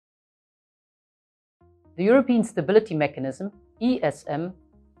The European Stability Mechanism, ESM,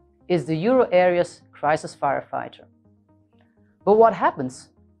 is the euro area's crisis firefighter. But what happens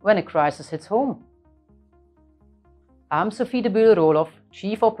when a crisis hits home? I'm Sophie de Bühler-Roloff,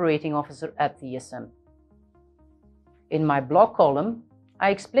 Chief Operating Officer at the ESM. In my blog column, I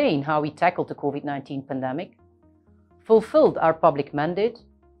explain how we tackled the COVID-19 pandemic, fulfilled our public mandate,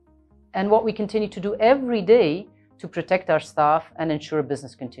 and what we continue to do every day to protect our staff and ensure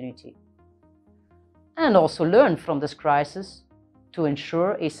business continuity. And also learn from this crisis to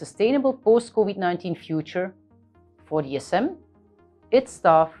ensure a sustainable post-COVID-19 future for the ESM, its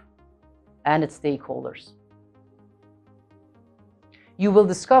staff, and its stakeholders. You will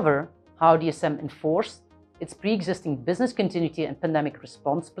discover how the ESM enforced its pre-existing business continuity and pandemic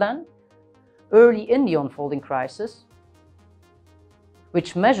response plan early in the unfolding crisis,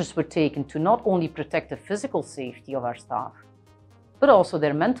 which measures were taken to not only protect the physical safety of our staff, but also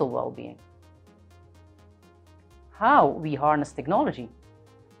their mental well-being. How we harness technology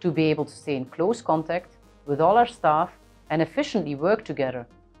to be able to stay in close contact with all our staff and efficiently work together,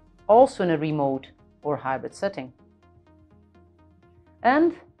 also in a remote or hybrid setting.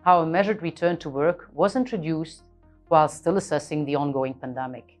 And how a measured return to work was introduced while still assessing the ongoing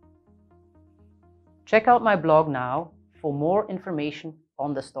pandemic. Check out my blog now for more information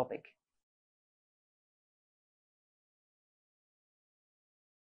on this topic.